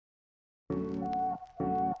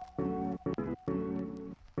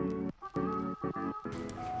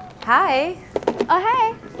Hi. Oh,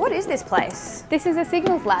 hey. What is this place? This is a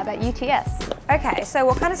signals lab at UTS. Okay, so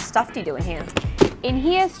what kind of stuff do you do in here? In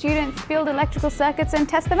here, students build electrical circuits and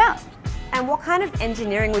test them out. And what kind of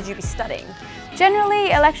engineering would you be studying?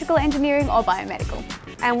 Generally, electrical engineering or biomedical.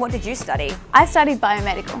 And what did you study? I studied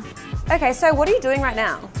biomedical. Okay, so what are you doing right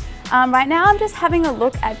now? Right now, I'm just having a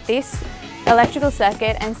look at this electrical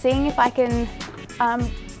circuit and seeing if I can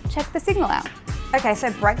check the signal out. Okay,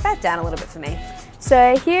 so break that down a little bit for me.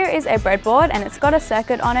 So here is a breadboard and it's got a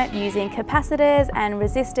circuit on it using capacitors and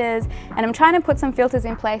resistors, and I'm trying to put some filters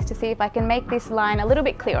in place to see if I can make this line a little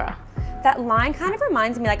bit clearer. That line kind of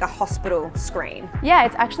reminds me like a hospital screen. Yeah,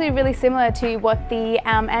 it's actually really similar to what the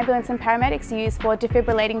ambulance and paramedics use for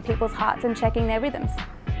defibrillating people's hearts and checking their rhythms.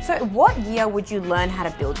 So what year would you learn how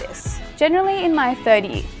to build this? Generally in my third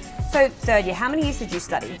year. So third year, how many years did you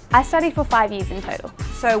study? I studied for 5 years in total.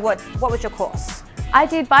 So what was your course? I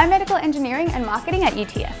did biomedical engineering and marketing at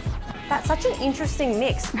UTS. That's such an interesting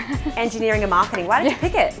mix, engineering and marketing. Why did you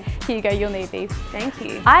pick it? Here you go, you'll need these. Thank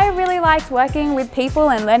you. I really liked working with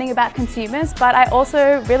people and learning about consumers, but I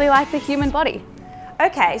also really like the human body.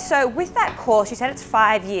 Okay, so with that course, you said it's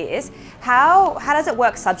 5 years. How does it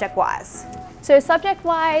work subject-wise? So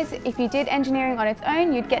subject-wise, if you did engineering on its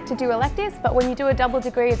own, you'd get to do electives, but when you do a double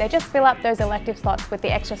degree, they just fill up those elective slots with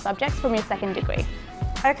the extra subjects from your second degree.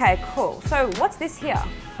 Okay, cool. So what's this here?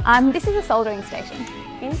 This is a soldering station.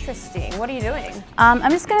 Interesting. What are you doing?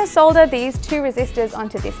 I'm just going to solder these 2 resistors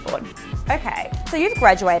onto this board. Okay, so you've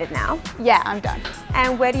graduated now. Yeah, I'm done.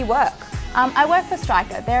 And where do you work? I work for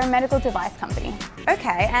Stryker. They're a medical device company.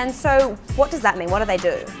 Okay, and so what does that mean? What do they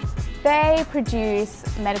do? They produce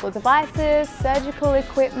medical devices, surgical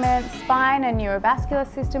equipment, spine and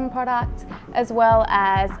neurovascular system products, as well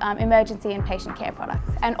as emergency and patient care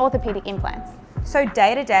products, and orthopedic implants. So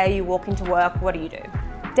day to day, you walk into work, what do you do?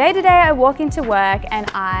 Day to day, I walk into work and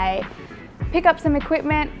I pick up some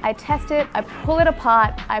equipment, I test it, I pull it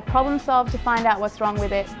apart, I problem solve to find out what's wrong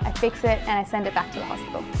with it, I fix it, and I send it back to the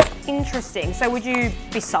hospital. Interesting. So would you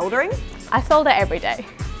be soldering? I solder every day.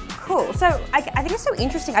 Cool. So I think it's so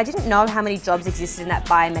interesting. I didn't know how many jobs existed in that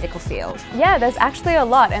biomedical field. Yeah, there's actually a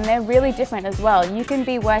lot, and they're really different as well. You can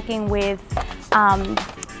be working with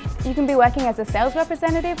You can be working as a sales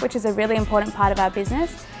representative, which is a really important part of our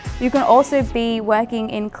business. You can also be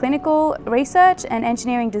working in clinical research and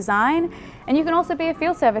engineering design, and you can also be a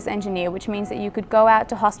field service engineer, which means that you could go out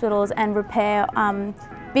to hospitals and repair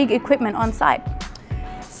big equipment on site.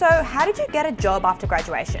 So how did you get a job after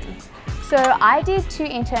graduation? So I did 2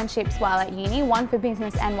 internships while at uni, one for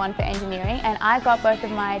business and one for engineering, and I got both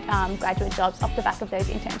of my graduate jobs off the back of those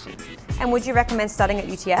internships. And would you recommend studying at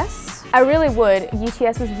UTS? I really would.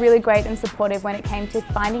 UTS was really great and supportive when it came to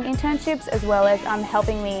finding internships, as well as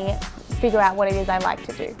helping me figure out what it is I like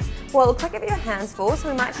to do. Well, it looks like you have your hands full, so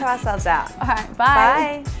we might show ourselves out. All right,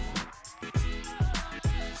 bye. Bye.